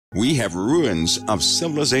We have ruins of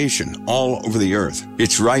civilization all over the earth.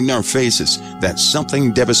 It's right in our faces that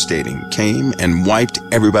something devastating came and wiped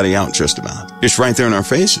everybody out just about. It's right there in our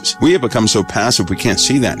faces. We have become so passive we can't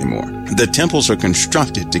see that anymore. The temples are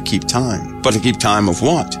constructed to keep time. But to keep time of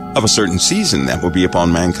what? Of a certain season that will be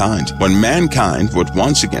upon mankind, when mankind would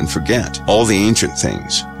once again forget all the ancient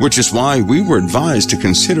things, which is why we were advised to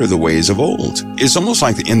consider the ways of old. It's almost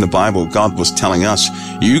like in the Bible, God was telling us,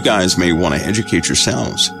 you guys may want to educate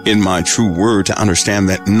yourselves in my true word to understand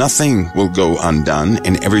that nothing will go undone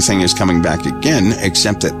and everything is coming back again,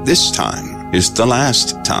 except that this time is the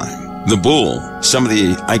last time. The bull, some of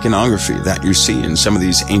the iconography that you see in some of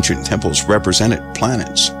these ancient temples represented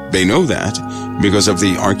planets. They know that because of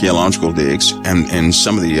the archaeological digs and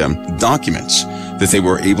some of the documents that they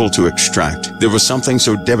were able to extract. There was something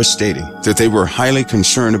so devastating that they were highly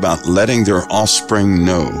concerned about letting their offspring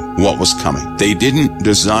know what was coming. They didn't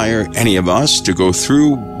desire any of us to go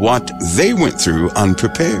through what they went through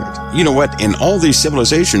unprepared. You know what? In all these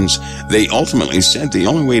civilizations, they ultimately said the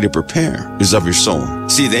only way to prepare is of your soul.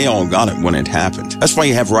 See, they all got it when it happened. That's why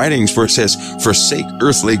you have writings where it says, forsake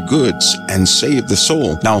earthly goods and save the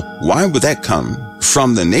soul. Now, why would that come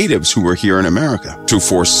from the natives who were here in America? To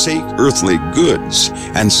forsake earthly goods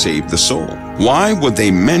and save the soul. Why would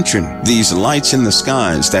they mention these lights in the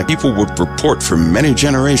skies that people would report for many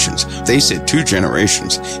generations? They said 2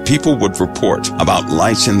 generations. People would report about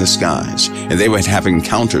lights in the skies, and they would have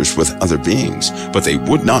encounters with other beings, but they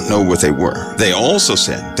would not know what they were. They also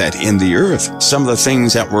said that in the earth, some of the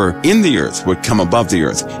things that were in the earth would come above the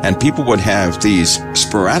earth, and people would have these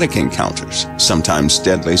sporadic encounters, sometimes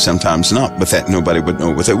deadly, sometimes not, but that nobody would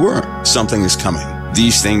know what they were. Something is coming.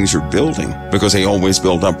 These things are building because they always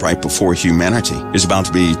build up right before humanity is about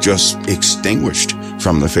to be just extinguished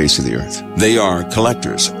from the face of the earth. They are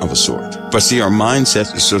collectors of a sort. But see, our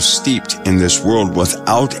mindset is so steeped in this world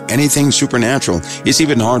without anything supernatural, it's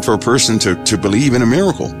even hard for a person to believe in a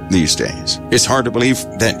miracle these days. It's hard to believe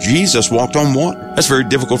that Jesus walked on water. That's very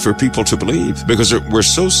difficult for people to believe because we're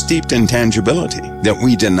so steeped in tangibility that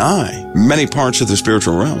we deny many parts of the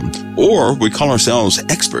spiritual realm, or we call ourselves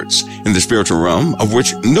experts in the spiritual realm, of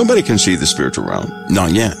which nobody can see the spiritual realm.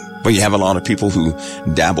 Not yet. But you have a lot of people who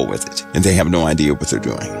dabble with it, and they have no idea what they're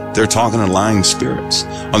doing. They're talking to lying spirits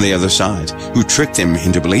on the other side who trick them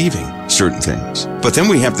into believing certain things. But then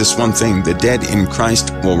we have this one thing, the dead in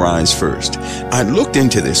Christ will rise first. I looked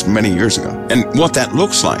into this many years ago, and what that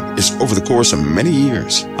looks like is over the course of many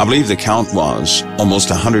years. I believe the count was almost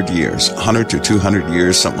 100 years, 100 to 200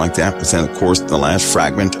 years, something like that, within the course of the last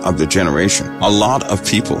fragment of the generation. A lot of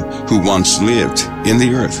people who once lived in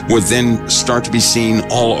the earth would then start to be seen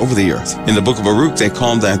all over the earth. In the book of Baruch, they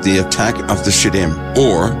called that the attack of the Sheddim,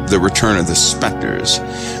 or the return of the specters.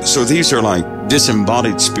 So these are like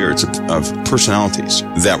disembodied spirits of personalities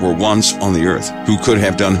that were once on the earth who could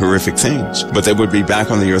have done horrific things, but they would be back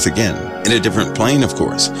on the earth again in a different plane, of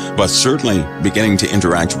course, but certainly beginning to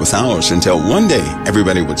interact with ours until one day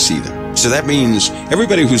everybody would see them. So that means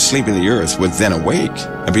everybody who's sleeping the earth would then awake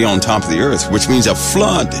and be on top of the earth, which means a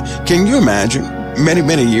flood. Can you imagine?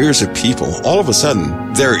 Many years of people, all of a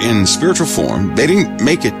sudden, they're in spiritual form. They didn't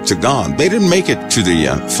make it to God. They didn't make it to the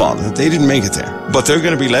Father. They didn't make it there. But they're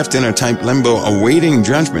going to be left in a type limbo awaiting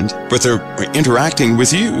judgment, but they're interacting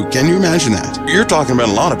with you. Can you imagine that? You're talking about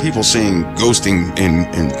a lot of people seeing ghosting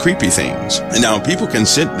and creepy things. And now people can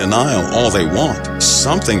sit in denial all they want.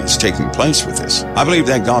 Something is taking place with this. I believe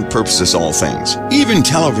that God purposes all things. Even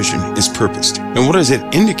television is purposed. And what does it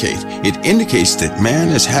indicate? It indicates that man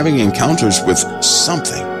is having encounters with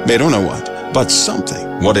something. They don't know what, but something.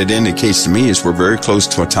 What it indicates to me is we're very close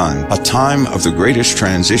to a time of the greatest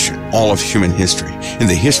transition, all of human history, in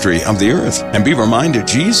the history of the earth. And be reminded,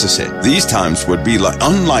 Jesus said, these times would be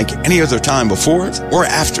unlike any other time before it or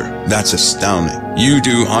after. That's astounding. You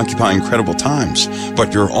do occupy incredible times,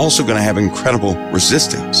 but you're also going to have incredible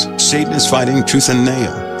resistance. Satan is fighting tooth and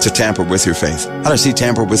nail to tamper with your faith. How does he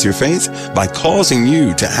tamper with your faith? By causing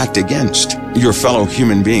you to act against your fellow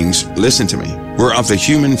human beings. Listen to me. We're of the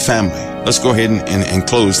human family. Let's go ahead and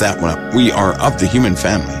close that one up. We are of the human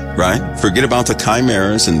family, right? Forget about the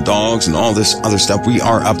chimeras and dogs and all this other stuff. We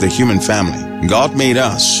are of the human family. God made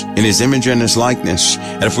us in his image and his likeness.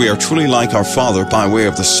 And if we are truly like our Father by way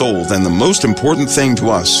of the soul, then the most important thing to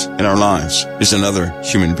us in our lives is another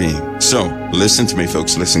human being. So listen to me,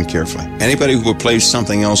 folks. Listen carefully. Anybody who would place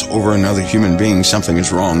something else over another human being, something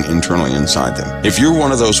is wrong internally inside them. If you're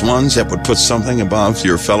one of those ones that would put something above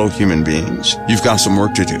your fellow human beings, you've got some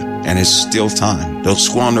work to do. and it's still time. Don't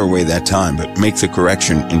squander away that time, but make the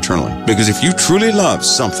correction internally. Because if you truly love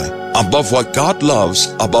something above what God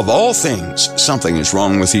loves, above all things, something is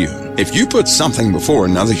wrong with you. If you put something before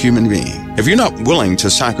another human being, if you're not willing to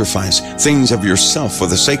sacrifice things of yourself for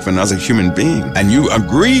the sake of another human being, and you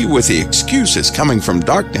agree with the excuses coming from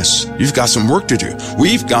darkness, you've got some work to do.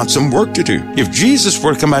 We've got some work to do. If Jesus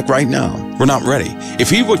were to come back right now, we're not ready. If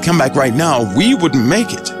he would come back right now, we wouldn't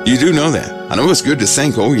make it. You do know that. I know it's good to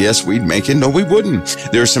think, oh yes, we'd make it. No, we wouldn't.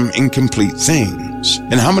 There are some incomplete things.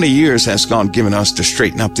 And how many years has God given us to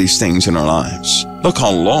straighten up these things in our lives? Look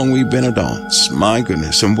how long we've been adults. My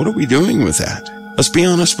goodness. And what are we doing with that? Let's be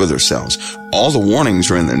honest with ourselves. All the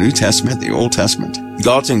warnings are in the New Testament, the Old Testament.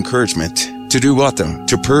 God's encouragement to do what though?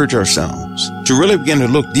 To purge ourselves. To really begin to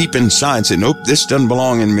look deep inside and say, nope, this doesn't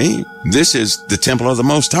belong in me. This is the temple of the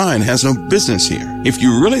Most High and has no business here. If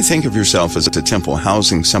you really think of yourself as a temple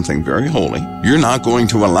housing something very holy, you're not going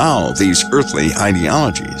to allow these earthly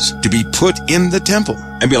ideologies to be put in the temple.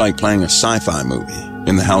 It'd be like playing a sci-fi movie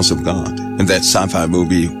in the house of God. And that sci-fi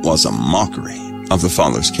movie was a mockery of the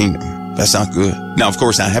Father's kingdom. That's not good. Now, of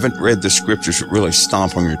course, I haven't read the scriptures that really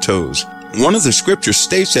stomp on your toes. One of the scriptures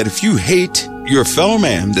states that if you hate your fellow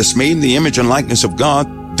man that's made in the image and likeness of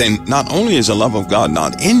God, then not only is the love of God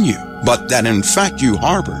not in you, but that in fact you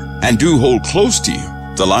harbor and do hold close to you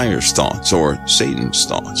the liar's thoughts or Satan's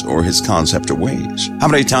thoughts or his concept of ways. How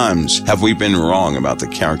many times have we been wrong about the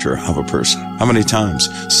character of a person? How many times?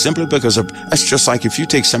 Simply because that's just like if you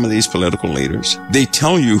take some of these political leaders, they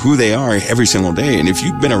tell you who they are every single day. And if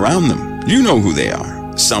you've been around them, you know who they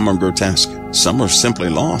are. Some are grotesque. Some are simply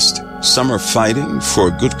lost. Some are fighting for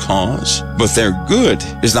a good cause, but their good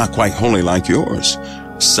is not quite holy like yours.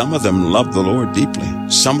 Some of them love the Lord deeply.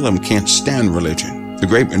 Some of them can't stand religion. The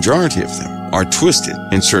great majority of them are twisted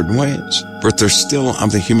in certain ways, but they're still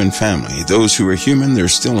of the human family. Those who are human, they're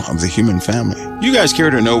still of the human family. You guys care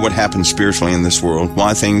to know what happens spiritually in this world?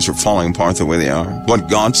 Why things are falling apart the way they are? What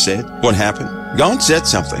God said? What happened? God said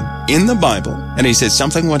something in the Bible, and he said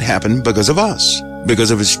something would happen because of us.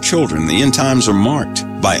 Because of his children. The end times are marked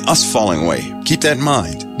by us falling away. Keep that in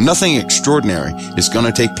mind. Nothing extraordinary is going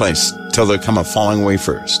to take place till there come a falling away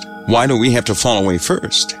first. Why do we have to fall away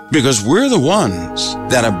first? Because we're the ones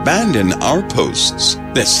that abandon our posts,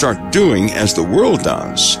 that start doing as the world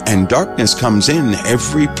does, and darkness comes in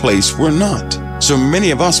every place we're not. So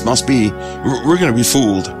many of us we're going to be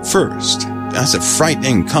fooled first. That's a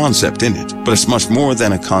frightening concept, isn't it? But it's much more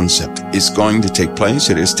than a concept. It's going to take place.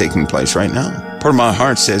 It is taking place right now. Part of my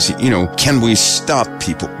heart says, can we stop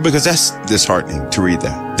people? Because that's disheartening to read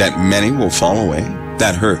that many will fall away.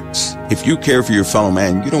 That hurts. If you care for your fellow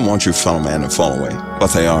man, you don't want your fellow man to fall away, but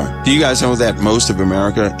they are. Do you guys know that most of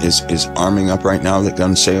America is arming up right now, that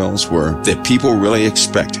gun sales, that people really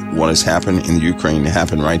expect what has happened in the Ukraine to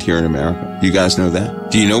happen right here in America? Do you guys know that?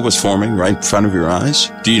 Do you know what's forming right in front of your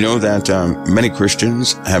eyes? Do you know that many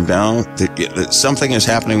Christians have now, that something is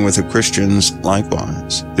happening with the Christians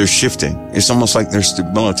likewise? They're shifting. It's almost like their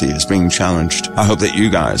stability is being challenged. I hope that you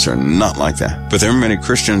guys are not like that. But there are many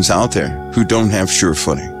Christians out there who don't have sure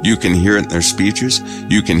footing. You can hear it in their speeches.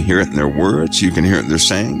 You can hear it in their words. You can hear it in their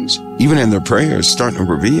sayings. Even in their prayers, starting to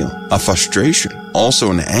reveal a frustration, also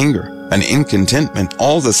an anger, an incontentment,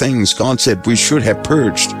 all the things God said we should have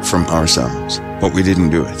purged from ourselves. But we didn't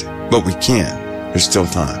do it. But we can. There's still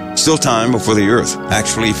time. Still time before the earth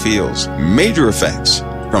actually feels major effects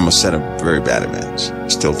from a set of very bad events.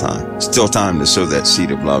 Still time. Still time to sow that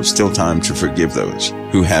seed of love. Still time to forgive those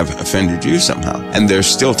who have offended you somehow. And there's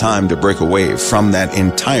still time to break away from that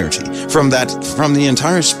entirety, from the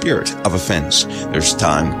entire spirit of offense. There's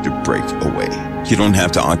time to break away. You don't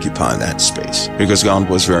have to occupy that space, because God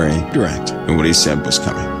was very direct in what he said was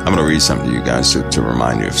coming. I'm going to read something to you guys to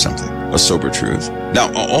remind you of something, a sober truth.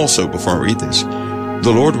 Now, also, before I read this,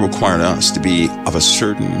 the Lord required us to be of a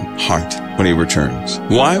certain heart when he returns.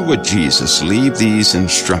 Why would Jesus leave these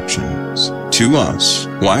instructions to us?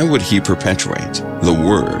 Why would he perpetuate the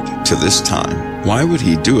word to this time? Why would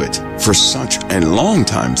he do it for such a long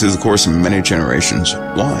time, through the course of many generations?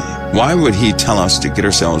 Why? Why would he tell us to get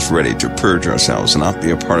ourselves ready, to purge ourselves and not be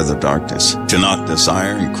a part of the darkness, to not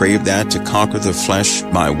desire and crave that, to conquer the flesh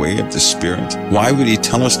by way of the Spirit? Why would he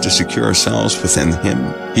tell us to secure ourselves within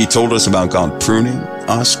him? He told us about God pruning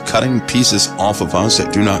us, cutting pieces off of us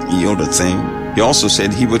that do not yield a thing. He also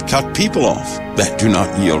said he would cut people off that do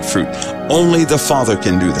not yield fruit. Only the Father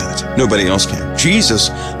can do that. Nobody else can. Jesus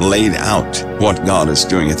laid out what God is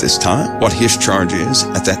doing at this time, what his charge is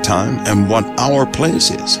at that time, and what our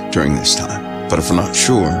place is during this time. But if we're not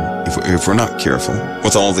sure, if we're not careful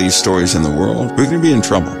with all these stories in the world, we're going to be in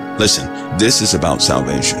trouble. Listen, this is about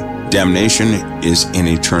salvation. Damnation is in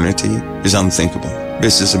eternity is unthinkable.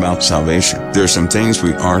 This is about salvation. There are some things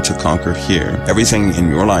we are to conquer here. Everything in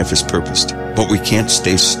your life is purposed. But we can't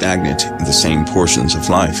stay stagnant in the same portions of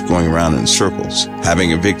life, going around in circles,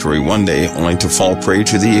 having a victory one day only to fall prey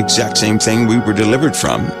to the exact same thing we were delivered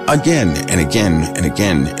from again and again and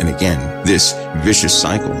again and again. This vicious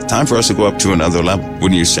cycle. Time for us to go up to another level,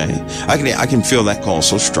 wouldn't you say? I can feel that call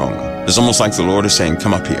so strongly. It's almost like the Lord is saying,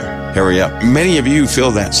 come up here. Hurry up. Many of you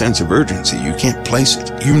feel that sense of urgency. You can't place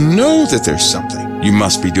it. You know that there's something you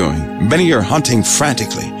must be doing. Many are hunting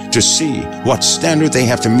frantically to see what standard they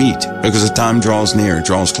have to meet because the time draws near,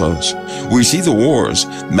 draws close. We see the wars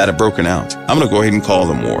that have broken out. I'm going to go ahead and call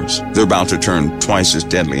them wars. They're about to turn twice as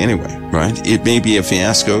deadly anyway, right? It may be a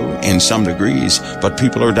fiasco in some degrees, but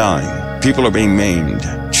people are dying. People are being maimed.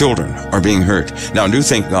 Children are being hurt. Now, I do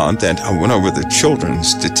thank God that I went over the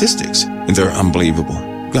children's statistics, and they're unbelievable.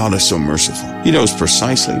 God is so merciful. He knows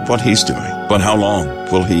precisely what he's doing. But how long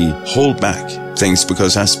will he hold back things?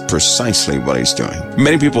 Because that's precisely what he's doing.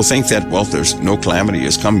 Many people think that, well, there's no calamity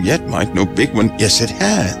has come yet, Mike, no big one. Yes, it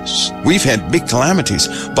has. We've had big calamities,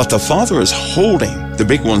 but the Father is holding the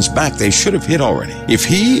big ones back. They should have hit already. If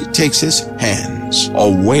he takes his hands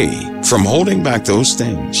away from holding back those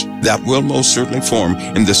things, that will most certainly form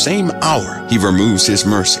in the same hour he removes his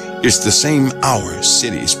mercy. It's the same hour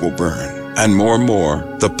cities will burn. And more,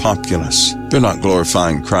 the populace. They're not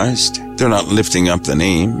glorifying Christ. They're not lifting up the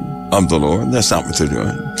name of the Lord. That's not what they're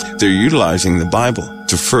doing. They're utilizing the Bible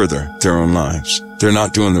to further their own lives. They're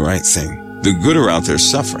not doing the right thing. The good are out there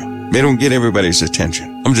suffering. They don't get everybody's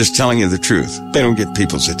attention. I'm just telling you the truth. They don't get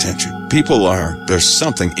people's attention. There's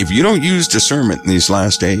something. If you don't use discernment in these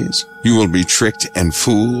last days, you will be tricked and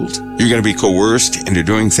fooled. You're going to be coerced into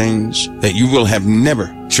doing things that you will have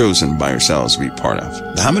never chosen by yourselves to be part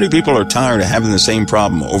of. How many people are tired of having the same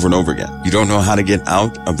problem over and over again? You don't know how to get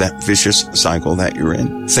out of that vicious cycle that you're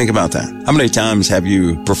in? Think about that. How many times have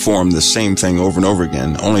you performed the same thing over and over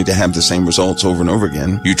again, only to have the same results over and over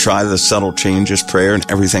again? You try the subtle changes, prayer, and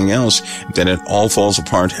everything else, then it all falls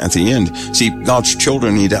apart at the end. See, God's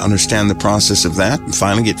children need to understand the process of that and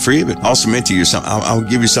finally get free of it. I'll submit to you something. I'll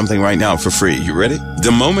give you something right now for free. You ready?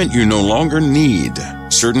 The moment you no longer need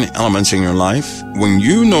certain elements in your life, when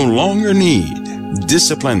you no longer need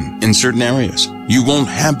discipline in certain areas, you won't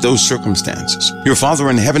have those circumstances. Your Father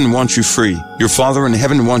in heaven wants you free. Your Father in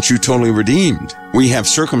heaven wants you totally redeemed. We have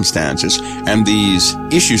circumstances and these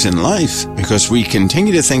issues in life because we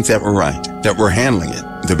continue to think that we're right, that we're handling it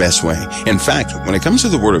the best way. In fact, when it comes to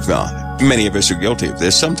the Word of God, many of us are guilty of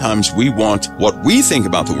this. Sometimes we want what we think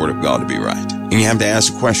about the Word of God to be right. And you have to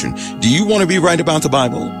ask the question, do you want to be right about the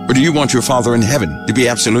Bible? Or do you want your Father in heaven to be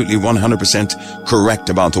absolutely 100% correct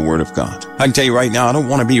about the Word of God? I can tell you right now, I don't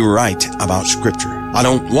want to be right about Scripture. I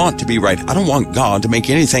don't want to be right. I don't want God to make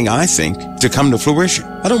anything I think to come to fruition.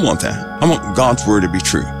 I don't want that. I want God's Word to be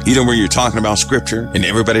true. Either where you're talking about Scripture and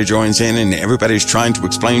everybody joins in and everybody's trying to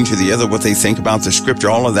explain to the other what they think about the Scripture,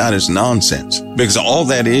 all of that is nonsense. Because all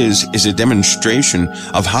that is a demonstration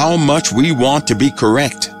of how much we want to be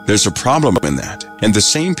correct. There's a problem in that. And the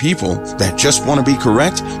same people that just want to be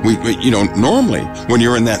correct, normally when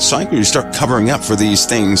you're in that cycle, you start covering up for these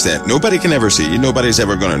things that nobody can ever see. Nobody's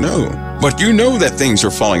ever going to know. But you know that things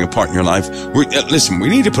are falling apart in your life. Listen, we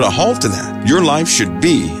need to put a halt to that. Your life should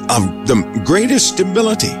be of the greatest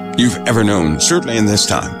stability you've ever known, certainly in this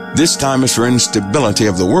time. This time is for instability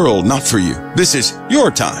of the world, not for you. This is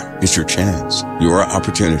your time. It's your chance, your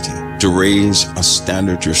opportunity to raise a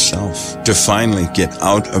standard yourself, to finally get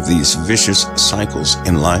out of these vicious cycles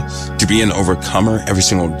in life, to be an overcomer every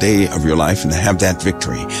single day of your life and to have that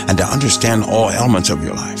victory and to understand all elements of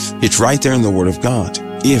your life. It's right there in the Word of God.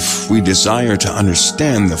 If we desire to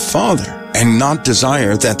understand the Father and not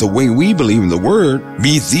desire that the way we believe in the Word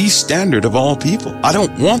be the standard of all people. I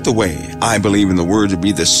don't want the way I believe in the Word to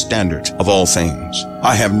be the standard of all things.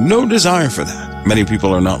 I have no desire for that. Many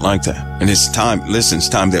people are not like that. And it's time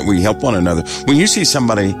that we help one another. When you see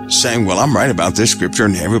somebody saying, well, I'm right about this Scripture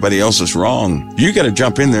and everybody else is wrong, you got to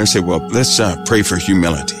jump in there and say, well, let's pray for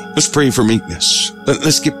humility. Let's pray for meekness.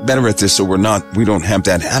 Let's get better at this so we don't have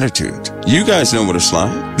that attitude. You guys know what it's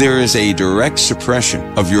like. There is a direct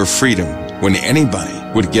suppression of your freedom when anybody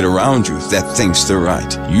would get around you that thinks they're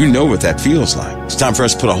right. You know what that feels like. It's time for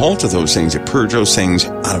us to put a halt to those things, to purge those things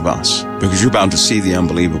out of us, because you're about to see the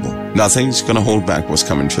unbelievable. Nothing's going to hold back what's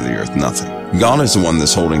coming to the earth. Nothing. God is the one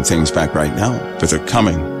that's holding things back right now, but they're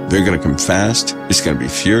coming. They're going to come fast. It's going to be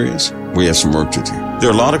furious. We have some work to do. There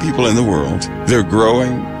are a lot of people in the world. They're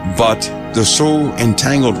growing, but they're so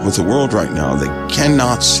entangled with the world right now, they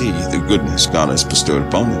cannot see the goodness God has bestowed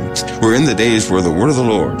upon them. We're in the days where the word of the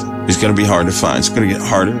Lord is going to be hard to find. It's going to get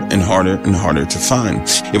harder and harder and harder to find.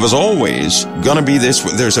 It was always going to be this.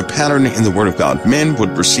 There's a pattern in the Word of God. Men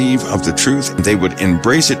would receive of the truth. They would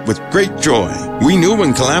embrace it with great joy. We knew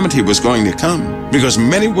when calamity was going to come because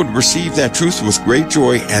many would receive that truth with great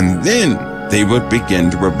joy, and then they would begin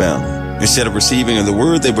to rebel. Instead of receiving of the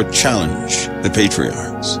word, they would challenge the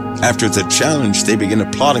patriarchs. After the challenge, they began to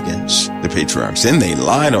plot against the patriarchs. Then they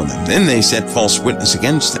lied on them. Then they set false witness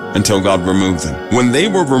against them until God removed them. When they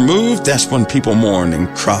were removed, that's when people mourned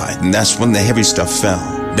and cried, and that's when the heavy stuff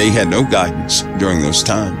fell. They had no guidance during those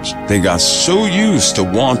times. They got so used to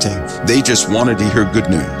wanting. They just wanted to hear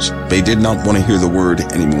good news. They did not want to hear the word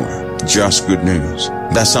anymore. Just good news.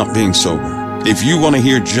 That's not being sober. If you want to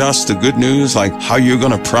hear just the good news, like how you're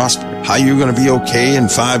going to prosper, how you're going to be okay in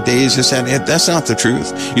 5 days, that's not the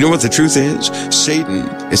truth. You know what the truth is? Satan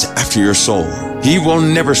is after your soul. He will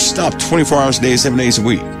never stop 24 hours a day, 7 days a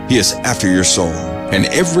week. He is after your soul. And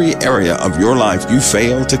every area of your life you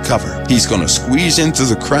fail to cover, he's going to squeeze into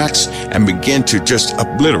the cracks and begin to just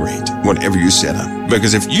obliterate whatever you set up.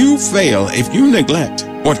 Because if you fail, if you neglect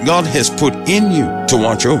what God has put in you to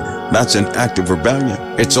watch over, that's an act of rebellion.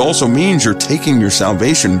 It also means you're taking your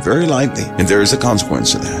salvation very lightly, and there is a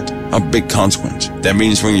consequence to that, a big consequence. That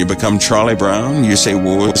means when you become Charlie Brown, you say,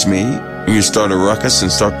 woe is me, and you start a ruckus and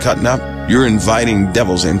start cutting up, you're inviting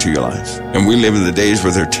devils into your life. And we live in the days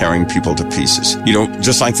where they're tearing people to pieces. You know,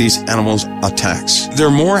 just like these animals attacks. There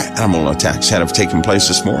are more animal attacks that have taken place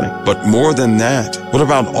this morning. But more than that, what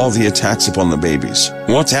about all the attacks upon the babies?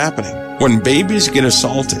 What's happening? When babies get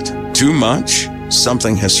assaulted too much,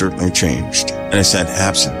 something has certainly changed. And it's that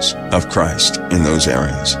absence of Christ in those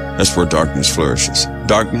areas. That's where darkness flourishes.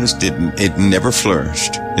 Darkness it never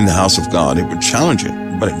flourished in the house of God. It would challenge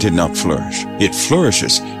it, but it did not flourish. It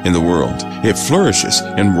flourishes in the world. It flourishes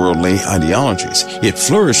in worldly ideologies. It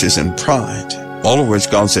flourishes in pride. All of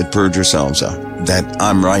which God said, purge yourselves of. That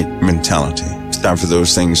I'm right mentality. It's time for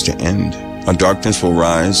those things to end. A darkness will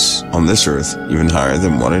rise on this earth even higher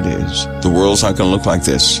than what it is. The world's not going to look like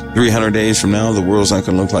this. 300 days from now, the world's not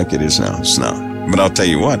going to look like it is now. It's not. But I'll tell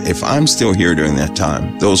you what, if I'm still here during that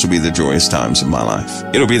time, those will be the joyous times of my life.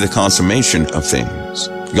 It'll be the consummation of things.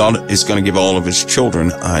 God is going to give all of his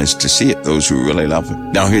children eyes to see it, those who really love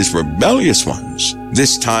him. Now, his rebellious ones,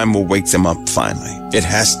 this time will wake them up finally. It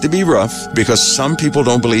has to be rough because some people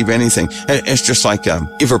don't believe anything. It's just like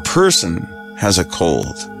if a person has a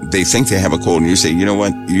cold, they think they have a cold, and you say, you know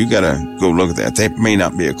what, you gotta go look at that. That may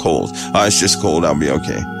not be a cold. It's just cold, I'll be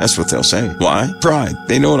okay. That's what they'll say. Why? Pride.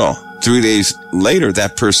 They know it all. 3 days later,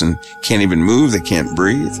 that person can't even move. They can't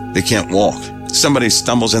breathe. They can't walk. Somebody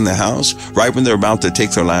stumbles in the house right when they're about to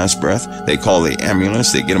take their last breath. They call the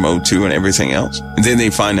ambulance. They get them O2 and everything else. And then they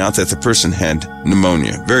find out that the person had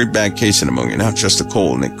pneumonia. Very bad case of pneumonia, not just a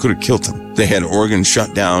cold, and it could have killed them. They had organs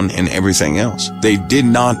shut down and everything else. They did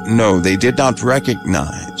not know. They did not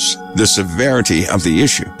recognize the severity of the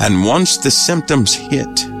issue. And once the symptoms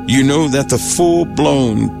hit, you know that the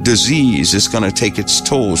full-blown disease is going to take its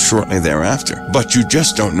toll shortly thereafter. But you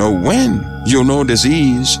just don't know when. You'll know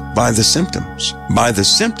disease by the symptoms. By the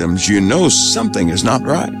symptoms, you know something is not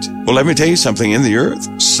right. Well, let me tell you something. In the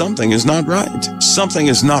earth, something is not right. Something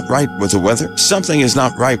is not right with the weather. Something is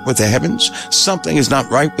not right with the heavens. Something is not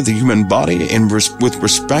right with the human body with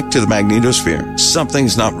respect to the magnetosphere. Something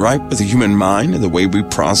is not right with the human mind and the way we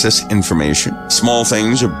process information. Small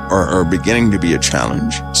things are beginning to be a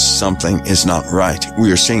challenge. Something is not right.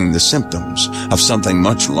 We are seeing the symptoms of something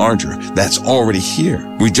much larger that's already here.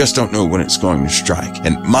 We just don't know when it's going to strike.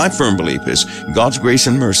 And my firm belief is God's grace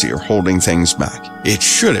and mercy are holding things back. It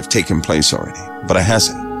should have taken place already, but it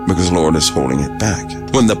hasn't, because the Lord is holding it back.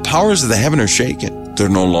 When the powers of the heaven are shaken, they're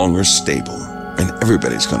no longer stable, and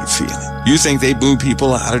everybody's going to feel it. You think they boo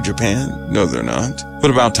people out of Japan? No, they're not.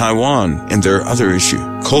 What about Taiwan and their other issue?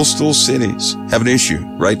 Coastal cities have an issue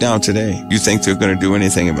right now today. You think they're going to do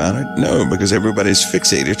anything about it? No, because everybody's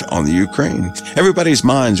fixated on the Ukraine. Everybody's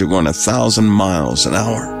minds are going 1,000 miles an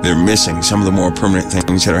hour. They're missing some of the more permanent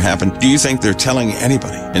things that are happening. Do you think they're telling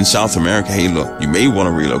anybody in South America, hey, look, you may want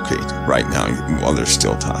to relocate right now while there's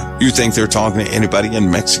still time? You think they're talking to anybody in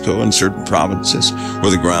Mexico and certain provinces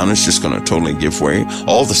where the ground is just going to totally give way?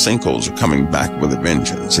 All the sinkholes are coming back with a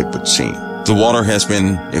vengeance, it would seem. The water has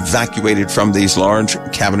been evacuated from these large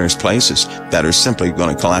cavernous places that are simply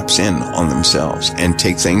going to collapse in on themselves and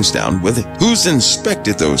take things down with it. Who's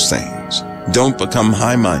inspected those things? Don't become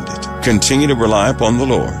high-minded. Continue to rely upon the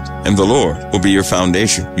Lord, and the Lord will be your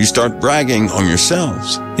foundation. You start bragging on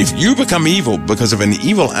yourselves. If you become evil because of an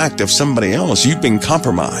evil act of somebody else, you've been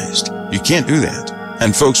compromised. You can't do that.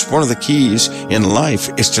 And folks, one of the keys in life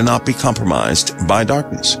is to not be compromised by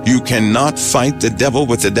darkness. You cannot fight the devil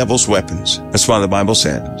with the devil's weapons. That's why the Bible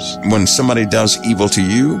says, when somebody does evil to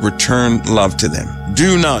you, return love to them.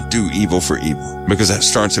 Do not do evil for evil, because that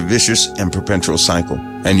starts a vicious and perpetual cycle,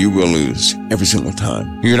 and you will lose every single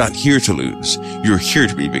time. You're not here to lose. You're here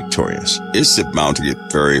to be victorious. It's about to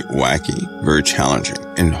get very wacky, very challenging,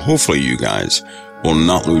 and hopefully you guys will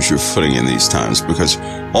not lose your footing in these times, because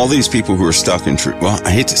all these people who are stuck in, well,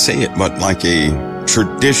 I hate to say it, but like a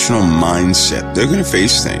traditional mindset, they're going to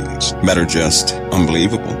face things that are just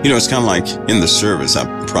unbelievable. You know, it's kind of like in the service. I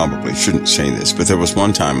probably shouldn't say this, but there was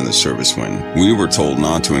one time in the service when we were told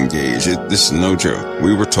not to engage. This is no joke.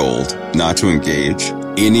 We were told not to engage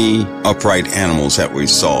any upright animals that we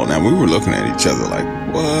saw. Now, we were looking at each other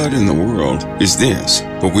like, what in the world is this?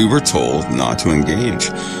 But we were told not to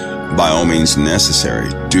engage. By all means necessary,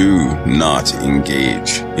 do not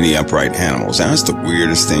engage any upright animals. That's the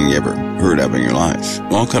weirdest thing you ever heard of in your life.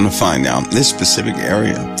 Well, come to find out, this specific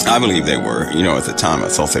area, I believe they were, you know, at the time I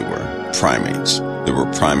thought they were primates. There were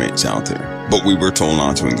primates out there, but we were told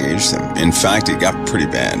not to engage them. In fact, it got pretty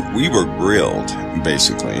bad. We were grilled,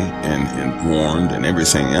 basically, and warned and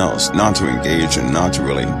everything else not to engage and not to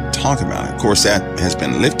really talk about it. Of course, that has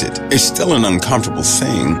been lifted. It's still an uncomfortable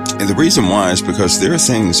thing, and the reason why is because there are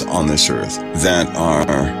things on this earth that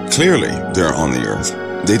are clearly they're on the earth.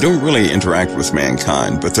 They don't really interact with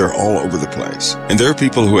mankind, but they're all over the place. And there are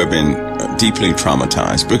people who have been deeply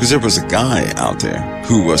traumatized, because there was a guy out there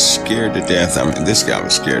who was scared to death. I mean, this guy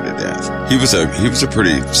was scared to death. He was a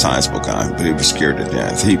pretty sizable guy, but he was scared to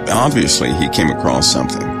death. He came across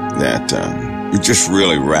something that it just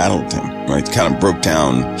really rattled him. Right, kind of broke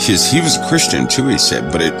down he was a Christian too, he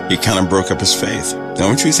said, but it kind of broke up his faith.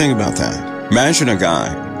 Don't you think about that? Imagine a guy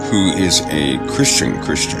who is a Christian,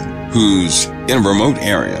 who's in a remote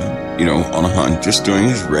area, you know, on a hunt, just doing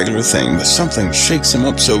his regular thing, but something shakes him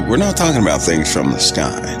up. So we're not talking about things from the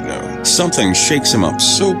sky, no. Something shakes him up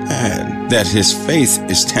so bad that his faith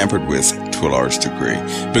is tampered with to a large degree.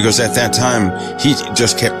 Because at that time, he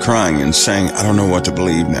just kept crying and saying, I don't know what to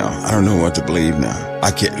believe now. I don't know what to believe now.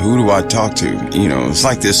 Who do I talk to? You know, it's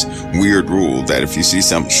like this weird rule that if you see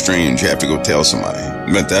something strange, you have to go tell somebody.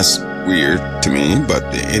 But that's weird to me, but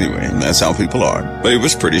anyway, that's how people are. But it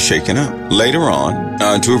was pretty shaken up. Later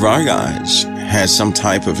on, two of our guys had some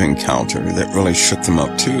type of encounter that really shook them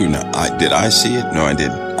up too. Now, did I see it? No, I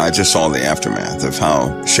didn't. I just saw the aftermath of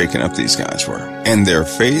how shaken up these guys were. And their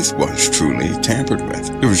faith was truly tampered with.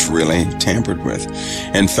 It was really tampered with.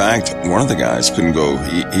 In fact, one of the guys couldn't go.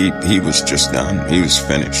 He was just done. He was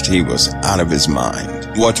finished. He was out of his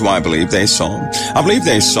mind. What do I believe they saw? I believe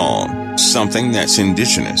they saw something that's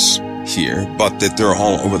indigenous here, but that they're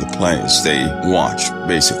all over the place. They watch,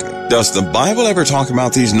 basically. Does the Bible ever talk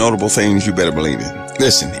about these notable things? You better believe it.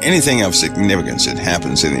 Listen, anything of significance that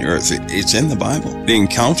happens in the earth, it's in the Bible. The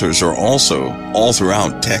encounters are also all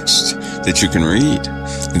throughout texts that you can read.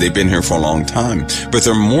 They've been here for a long time, but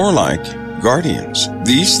they're more like guardians.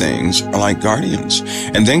 These things are like guardians.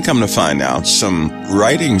 And then come to find out, some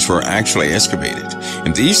writings were actually excavated.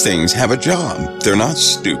 And these things have a job. They're not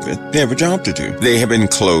stupid. They have a job to do. They have been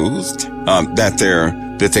clothed,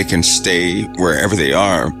 that they can stay wherever they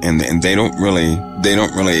are, and they don't really,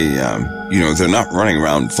 they're not running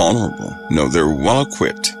around vulnerable. No, they're well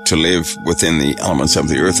equipped to live within the elements of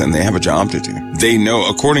the earth, and they have a job to do. They know,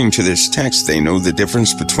 according to this text, they know the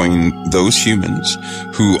difference between those humans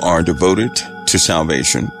who are devoted to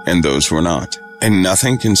salvation and those who are not. And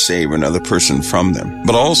nothing can save another person from them.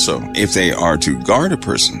 But also, if they are to guard a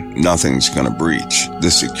person, nothing's going to breach the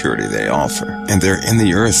security they offer. And they're in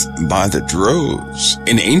the earth by the droves.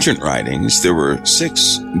 In ancient writings, there were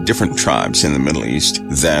 6 different tribes in the Middle East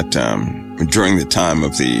that, during the time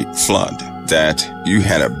of the flood, that you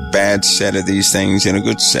had a bad set of these things and a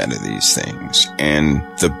good set of these things. And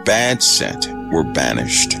the bad set were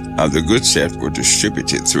banished. The good set were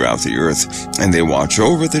distributed throughout the earth, and they watch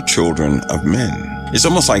over the children of men. It's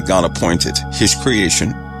almost like God appointed his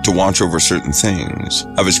creation to watch over certain things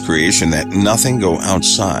of his creation, that nothing go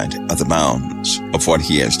outside of the bounds of what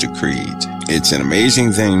he has decreed. It's an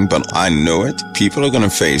amazing thing, but I know it. People are going to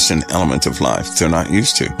face an element of life they're not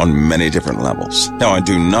used to on many different levels. Now, I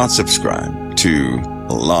do not subscribe to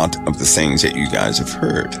a lot of the things that you guys have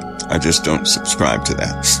heard. I just don't subscribe to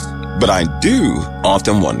that. But I do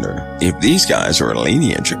often wonder if these guys are a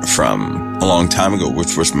lineage from a long time ago,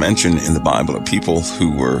 which was mentioned in the Bible, of people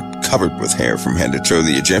who were covered with hair from head to toe.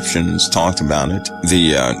 The Egyptians talked about it.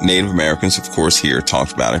 The Native Americans, of course, here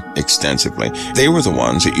talked about it extensively. They were the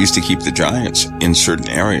ones that used to keep the giants in certain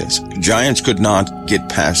areas. Giants could not get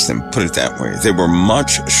past them, put it that way. They were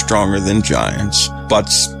much stronger than giants, but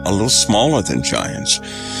a little smaller than giants.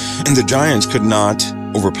 And the giants could not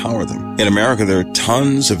overpower them. In America, there are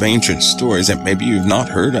tons of ancient stories that maybe you've not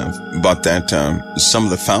heard of, but that some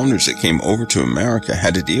of the founders that came over to America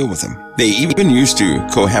had to deal with them. They even used to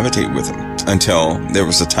cohabitate with them until there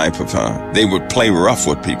was a type of, they would play rough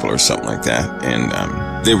with people or something like that. And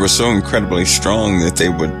they were so incredibly strong that they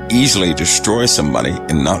would easily destroy somebody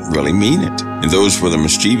and not really mean it. And those were the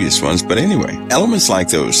mischievous ones. But anyway, elements like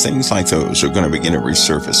those, things like those are going to begin to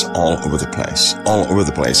resurface all over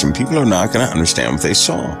the place. And people are not going to understand what they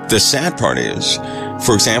saw. The sad part is,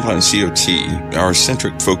 for example, in COT, our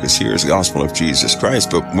centric focus here is the gospel of Jesus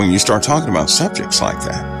Christ. But when you start talking about subjects like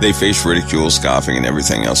that, they face ridicule, scoffing, and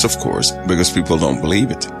everything else, of course, because people don't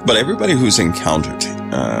believe it. But everybody who's encountered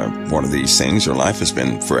one of these things, their life has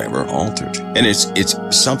been forever altered. And it's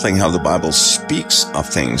something how the Bible speaks of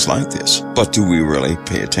things like this. But do we really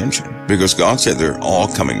pay attention? Because God said they're all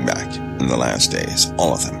coming back in the last days.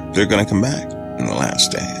 All of them. They're going to come back in the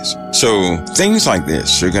last days. So things like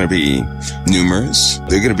this are going to be numerous.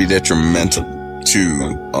 They're going to be detrimental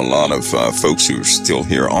to a lot of folks who are still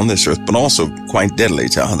here on this earth, but also quite deadly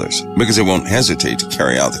to others, because they won't hesitate to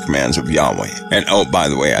carry out the commands of Yahweh. And oh, by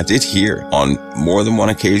the way, I did hear on more than one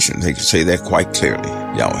occasion, they could say that quite clearly,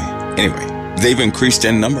 Yahweh. Anyway, they've increased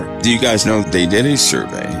in number. Do you guys know they did a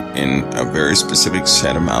survey in a very specific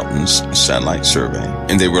set of mountains, a satellite survey,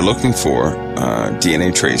 and they were looking for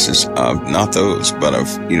DNA traces of not those, but of,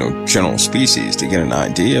 general species to get an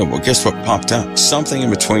idea. Well, guess what popped up? Something in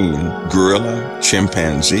between gorilla,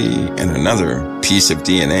 chimpanzee, and another piece of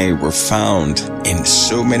DNA were found in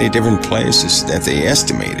so many different places that they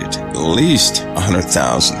estimated at least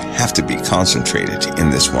 100,000 have to be concentrated in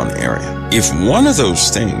this one area. If one of those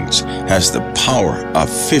things has the power of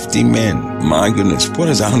 50 men, my goodness, what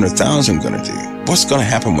is 100,000 going to do? What's going to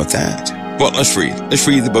happen with that? Well, let's read. Let's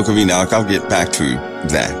read the book of Enoch. I'll get back to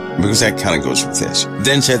that, because that kind of goes with this.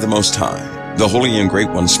 Then said the Most High, the Holy and Great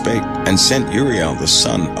One spake, and sent Uriel the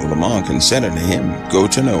son of Lamech, and said unto him, Go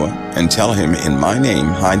to Noah, and tell him, In my name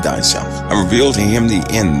hide thyself, and reveal to him the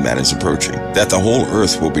end that is approaching, that the whole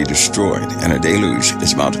earth will be destroyed, and a deluge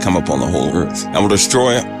is about to come upon the whole earth, and will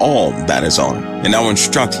destroy all that is on it. And now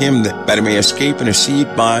instruct him that he may escape and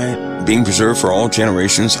recede by being preserved for all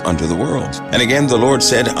generations unto the world. And again the Lord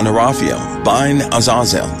said unto Raphael, Bind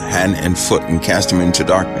Azazel hand and foot, and cast him into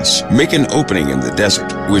darkness. Make an opening in the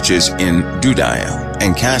desert, which is in Dudael,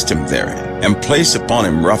 and cast him therein, and place upon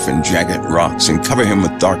him rough and jagged rocks, and cover him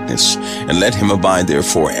with darkness, and let him abide there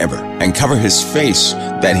forever, and cover his face,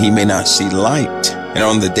 that he may not see light. And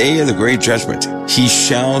on the day of the great judgment, he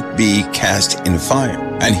shall be cast in fire,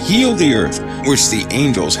 and heal the earth, which the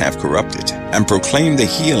angels have corrupted, and proclaim the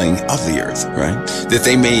healing of the earth, right? That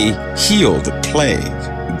they may heal the plague,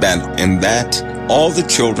 that all the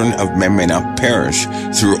children of men may not perish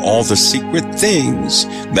through all the secret things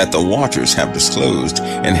that the watchers have disclosed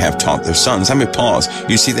and have taught their sons. Let me pause.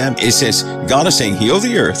 You see that? It says, God is saying, heal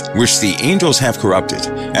the earth, which the angels have corrupted,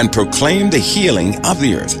 and proclaim the healing of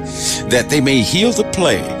the earth, that they may heal the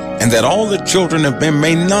plague, and that all the children of men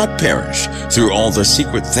may not perish through all the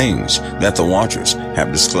secret things that the watchers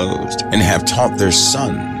have disclosed and have taught their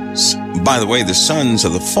sons. By the way, the sons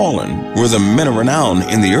of the fallen were the men of renown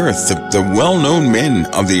in the earth, the well-known men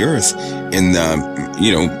of the earth in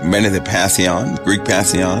the, men of the Pantheon, Greek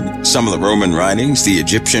Pantheon, some of the Roman writings, the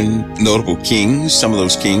Egyptian notable kings. Some of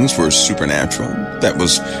those kings were supernatural. That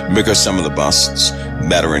was because some of the busts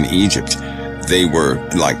that are in Egypt, they were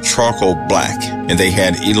like charcoal black, and they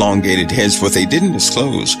had elongated heads. What they didn't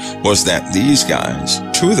disclose was that these guys,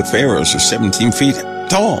 two of the pharaohs, are 17 feet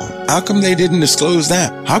tall. How come they didn't disclose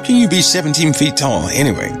that? How can you be 17 feet tall?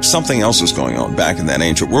 Anyway, something else was going on back in that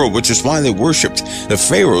ancient world, which is why they worshipped the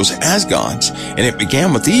pharaohs as gods. And it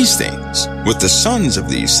began with these things, with the sons of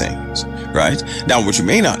these things, right? Now, what you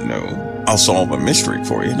may not know, I'll solve a mystery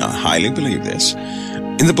for you, and I highly believe this.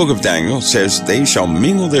 In the book of Daniel, it says, They shall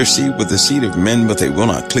mingle their seed with the seed of men, but they will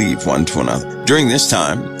not cleave one to another. During this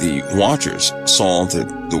time, the watchers saw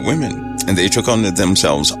the women and they took unto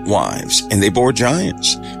themselves wives, and they bore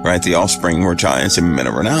giants, right? The offspring were giants and men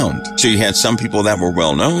of renown. So you had some people that were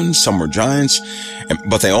well known, some were giants,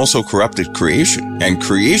 but they also corrupted creation, and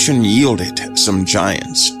creation yielded some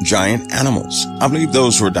giants, giant animals. I believe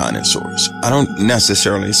those were dinosaurs. I don't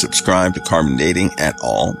necessarily subscribe to carbon dating at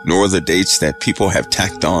all, nor the dates that people have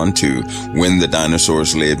tacked on to when the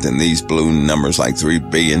dinosaurs lived in these balloon numbers like 3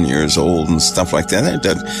 billion years old and stuff like that.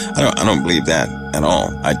 I don't believe that at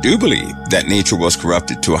all. I do believe that nature was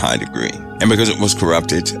corrupted to a high degree. And because it was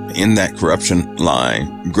corrupted, in that corruption lie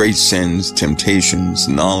great sins, temptations,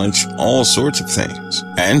 knowledge, all sorts of things.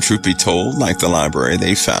 And truth be told, like the library,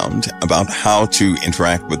 they found about how to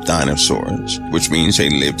interact with dinosaurs, which means they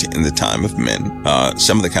lived in the time of men.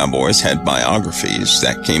 Some of the cowboys had biographies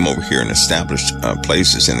that came over here and established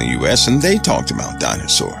places in the U.S., and they talked about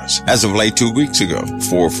dinosaurs. As of late 2 weeks ago,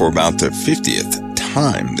 for about the 50th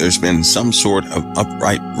time, there's been some sort of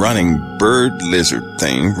upright running bird lizard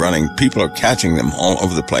thing running. People are catching them all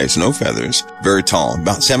over the place. No feathers, very tall,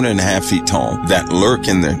 about 7.5 feet tall, that lurk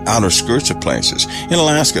in the outer skirts of places. In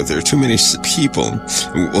Alaska, there are too many people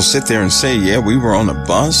who will sit there and say, yeah, we were on a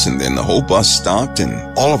bus, and then the whole bus stopped,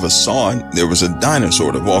 and all of us saw it. There was a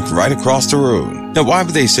dinosaur that walked right across the road. Now, why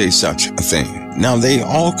would they say such a thing? Now, they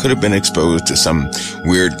all could have been exposed to some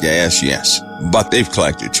weird gas, yes, but they've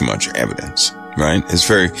collected too much evidence. Right?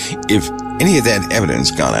 If any of that evidence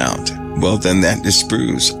got out, well, then that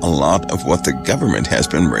disproves a lot of what the government has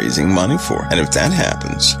been raising money for. And if that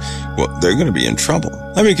happens, well, they're going to be in trouble.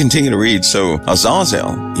 Let me continue to read. So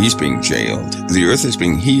Azazel, he's being jailed. The earth is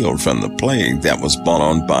being healed from the plague that was brought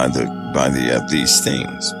on by these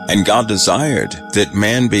things. And God desired that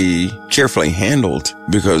man be carefully handled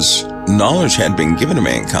because knowledge had been given to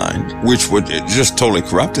mankind, which would just totally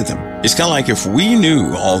corrupted them. It's kind of like if we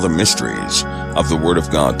knew all the mysteries of the Word of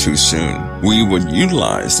God too soon, we would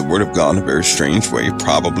utilize the Word of God in a very strange way,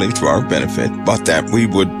 probably to our benefit, but that we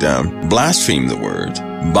would blaspheme the Word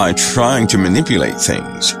by trying to manipulate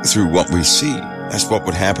things through what we see. That's what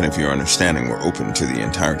would happen if your understanding were open to the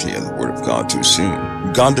entirety of the Word of God too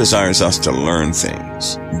soon. God desires us to learn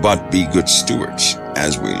things, but be good stewards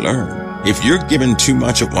as we learn. If you're given too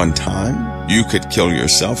much at one time, you could kill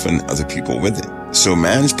yourself and other people with it. So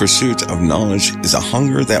man's pursuit of knowledge is a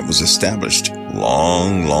hunger that was established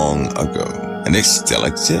long, long ago. And it still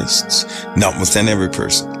exists. Not within every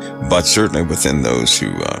person, but certainly within those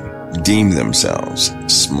who deem themselves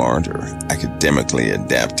smart or academically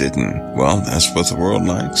adapted. And, well, that's what the world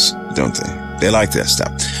likes, don't they? They like that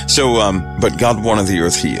stuff. So, but God wanted the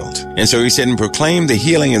earth healed. And so he said, and proclaim the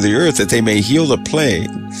healing of the earth that they may heal the plague,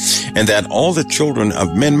 and that all the children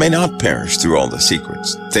of men may not perish through all the secret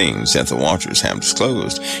things that the watchers have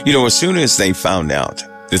disclosed. You know, as soon as they found out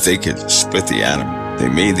that they could split the atom, they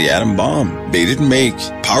made the atom bomb. They didn't make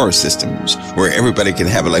power systems where everybody could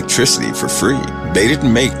have electricity for free. They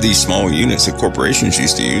didn't make these small units that corporations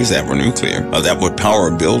used to use that were nuclear, that would power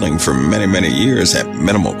a building for many, many years at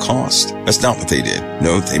minimal cost. That's not what they did.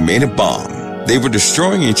 No, they made a bomb. They were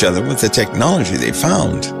destroying each other with the technology they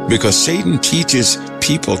found because Satan teaches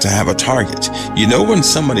people to have a target. You know when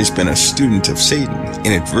somebody's been a student of Satan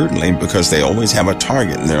inadvertently because they always have a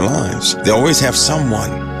target in their lives. They always have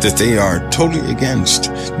someone that they are totally against.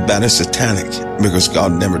 That is satanic because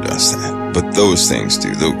God never does that. But those things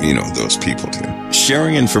do, those people do.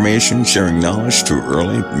 Sharing information, sharing knowledge too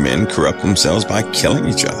early, men corrupt themselves by killing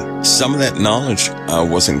each other. Some of that knowledge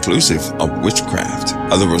was inclusive of witchcraft,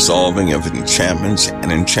 of the resolving of enchantments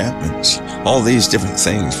and enchantments. All these different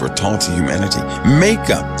things were taught to humanity.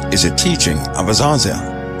 Makeup is a teaching of Azazel.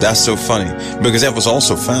 That's so funny because that was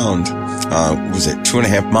also found,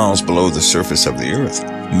 2.5 miles below the surface of the earth.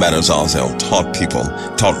 But Azazel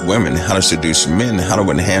taught women how to seduce men, how to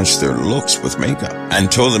enhance their looks with makeup, and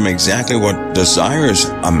told them exactly what desires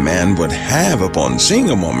a man would have upon seeing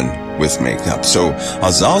a woman with makeup. So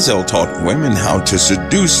Azazel taught women how to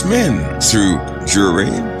seduce men through jewelry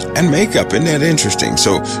and makeup. Isn't that interesting?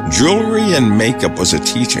 So jewelry and makeup was a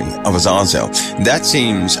teaching of Azazel. That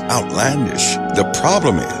seems outlandish. The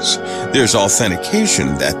problem is there's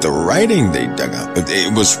authentication that the writing they dug up,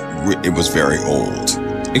 it was very old.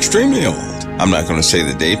 Extremely old. I'm not going to say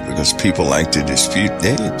the date because people like to dispute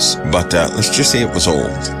dates, but let's just say it was old.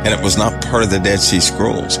 And it was not part of the Dead Sea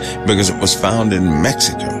Scrolls because it was found in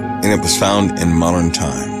Mexico and it was found in modern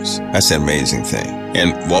times. writings. That's an amazing thing.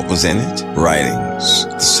 And what was in it? Writings.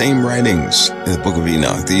 The same writings in the book of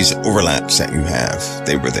Enoch. These overlaps that you have,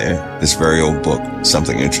 they were there. This very old book.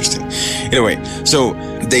 Something interesting. Anyway, so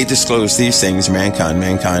they disclosed these things.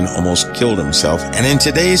 Mankind almost killed himself. And in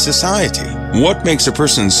today's society, what makes a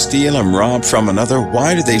person steal and rob from another?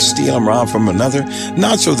 Why do they steal and rob from another?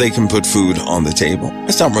 Not so they can put food on the table.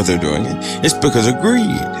 That's not what they're doing it. It's because of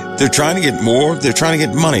greed. They're trying to get more. They're trying to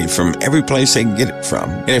get money from every place they can get it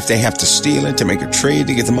from. And if they have to steal it to make a trade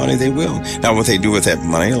to get the money, they will. Now, what they do with that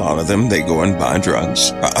money, a lot of them, they go and buy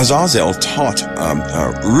drugs. Azazel taught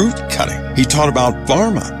root cutting. He taught about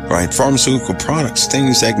pharma, right? Pharmaceutical products,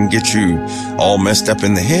 things that can get you all messed up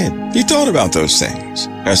in the head. He taught about those things.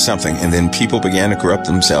 That's something. And then people began to corrupt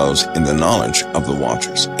themselves in the knowledge of the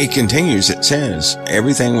watchers. It continues. It says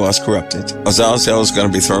everything was corrupted. Azazel is going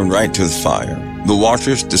to be thrown right to the fire. The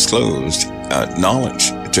watchers disclosed knowledge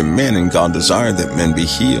to men, and God desired that men be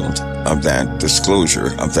healed of that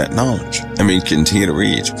disclosure of that knowledge. I mean, continue to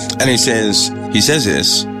read. And he says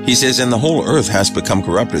this, he says, and the whole earth has become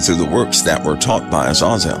corrupted through the works that were taught by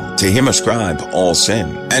Azazel. To him ascribe all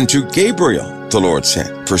sin. And to Gabriel, the Lord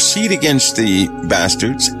said, proceed against the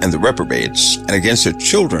bastards and the reprobates, and against the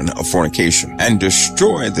children of fornication, and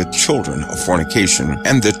destroy the children of fornication,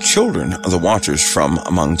 and the children of the watchers from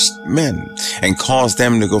amongst men, and cause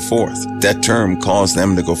them to go forth. That term, cause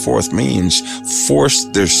them to go forth, means force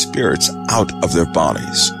their spirits out of their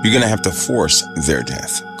bodies. You're going to have to force their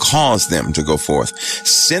death. Cause them to go forth.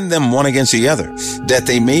 Send them one against the other, that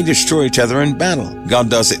they may destroy each other in battle. God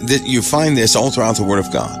does it. You find this all throughout the Word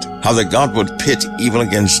of God. How that God would pit evil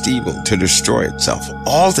against evil to destroy itself.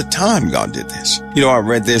 All the time God did this. You know, I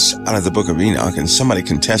read this out of the book of Enoch, and somebody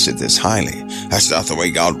contested this highly. That's not the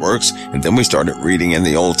way God works. And then we started reading in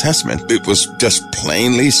the Old Testament. It was just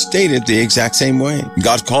plainly stated the exact same way.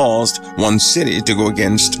 God caused one city to go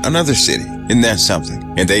against another city. Isn't that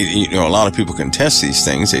something? And a lot of people contest these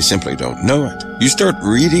things. They simply don't know it. You start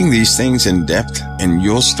reading these things in depth, and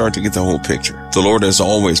you'll start to get the whole picture. The Lord has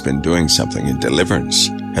always been doing something, and deliverance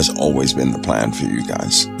has always been the plan for you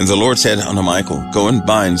guys. And the Lord said unto Michael, go and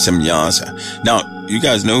bind Semyaza. Now, you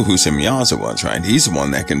guys know who Semyaza was, right? He's the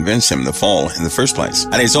one that convinced him to fall in the first place.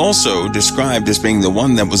 And he's also described as being the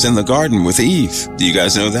one that was in the garden with Eve. Do you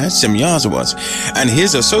guys know that? Semyaza was. And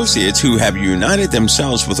his associates who have united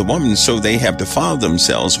themselves with a woman, so they have defiled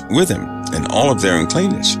themselves with him and all of their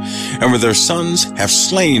uncleanness. And with their sons have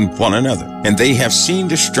slain one another. And they have seen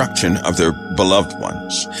destruction of their beloved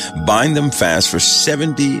ones. Bind them fast for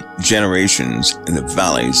 70 generations in the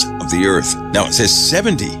valleys of the earth. Now it says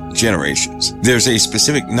 70 generations. There's a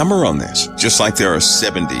specific number on this, just like there are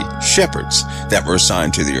 70 shepherds that were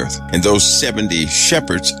assigned to the earth. And those 70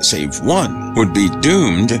 shepherds, save one, would be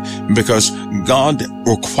doomed because God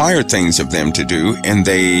required things of them to do, and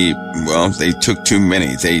they took too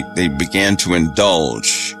many. They began to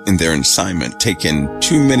indulge in their assignment, taking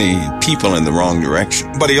too many people in the wrong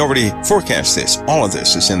direction. But he already forecast this. All of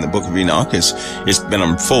this is in the book of Enoch. It's been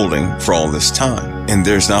unfolding for all this time, and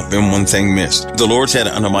there's not been one thing missed. The Lord said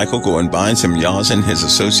unto Michael, go and bind Semyaza and his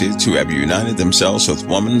associates who have united themselves with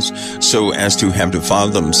women, so as to have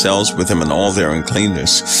defiled themselves with them in all their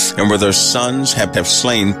uncleanness, and where their sons have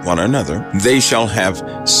slain one another, they shall have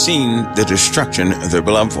seen the destruction of their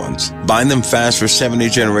beloved ones. Bind them fast for 70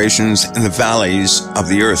 generations in the valleys of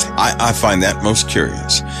the earth. I find that most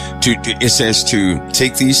curious. It says to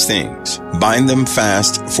take these things, bind them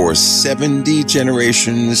fast for 70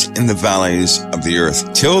 generations in the valleys of the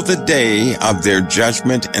earth, till the day of their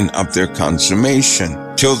judgment and of their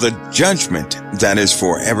consummation, till the judgment that is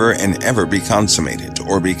forever and ever be consummated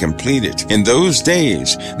or be completed. In those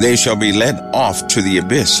days they shall be led off to the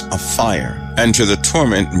abyss of fire, and to the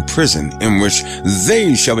torment and prison, in which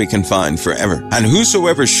they shall be confined forever. And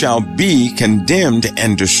whosoever shall be condemned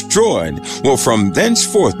and destroyed will from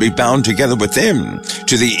thenceforth be bound together with them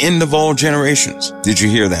to the end of all generations. Did you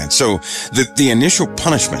hear that? So the initial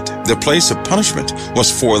punishment, the place of punishment,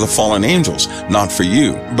 was for the fallen angels, not for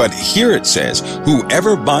you. But here it says,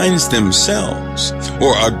 whoever binds themselves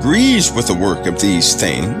or agrees with the work of these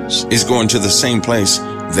things is going to the same place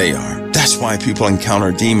they are. That's why people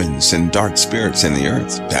encounter demons and dark spirits in the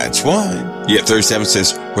earth. That's why. Yet 37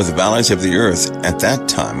 says, where the valleys of the earth at that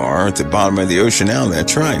time are at the bottom of the ocean now.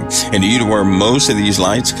 That's right. And do you know where most of these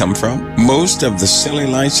lights come from? Most of the silly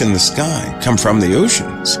lights in the sky come from the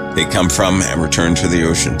oceans. They come from and return to the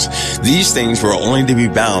oceans. These things were only to be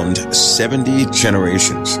bound 70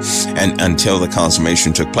 generations and until the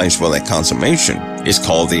consummation took place. Well, that consummation is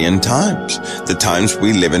called the end times, the times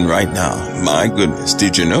we live in right now. My goodness,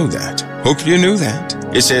 did you know that? Hope you knew that.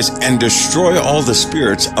 It says, and destroy all the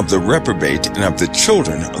spirits of the reprobate and of the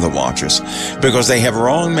children of the watchers, because they have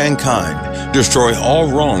wronged mankind. Destroy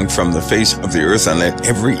all wrong from the face of the earth, and let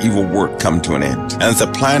every evil work come to an end. And let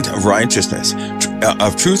the plant of righteousness,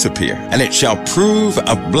 of truth appear, and it shall prove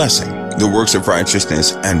a blessing. The works of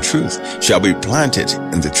righteousness and truth shall be planted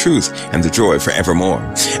in the truth and the joy forevermore.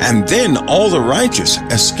 And then all the righteous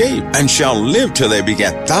escape, and shall live till they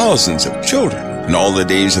beget thousands of children. And all the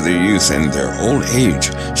days of their youth and their old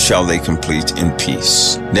age shall they complete in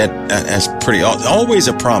peace. That's pretty, always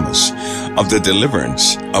a promise of the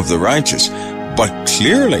deliverance of the righteous. But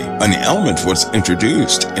clearly, an element was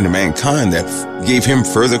introduced into mankind that gave him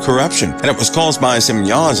further corruption. And it was caused by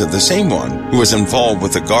Simyaza, the same one who was involved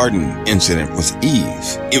with the garden incident with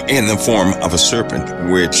Eve, in the form of a serpent,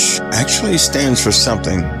 which actually stands for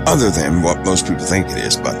something other than what most people think it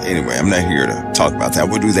is. But anyway, I'm not here to talk about that.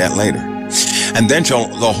 We'll do that later. And then shall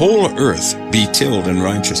the whole earth be tilled in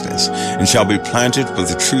righteousness, and shall be planted with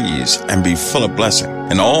the trees, and be full of blessing.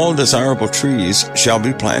 And all desirable trees shall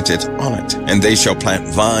be planted on it, and they shall plant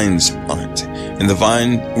vines on it. And the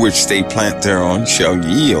vine which they plant thereon shall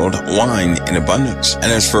yield wine in abundance. And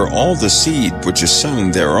as for all the seed which is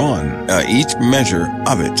sown thereon, each measure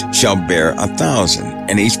of it shall bear 1,000,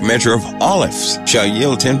 and each measure of olives shall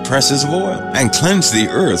yield 10 presses of oil, and cleanse the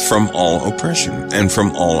earth from all oppression, and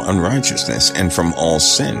from all unrighteousness, and from all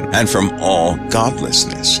sin, and from all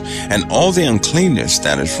godlessness. And all the uncleanness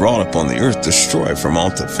that is wrought upon the earth destroy from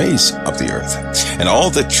off the face of the earth. And all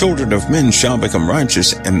the children of men shall become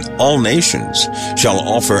righteous, and all nations shall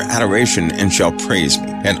offer adoration and shall praise me.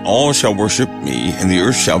 And all shall worship me, and the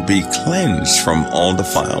earth shall be cleansed from all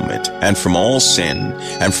defilement, and from all sin,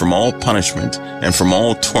 and from all punishment, and from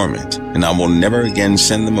all torment. And I will never again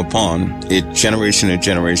send them upon it generation to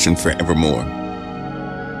generation forevermore.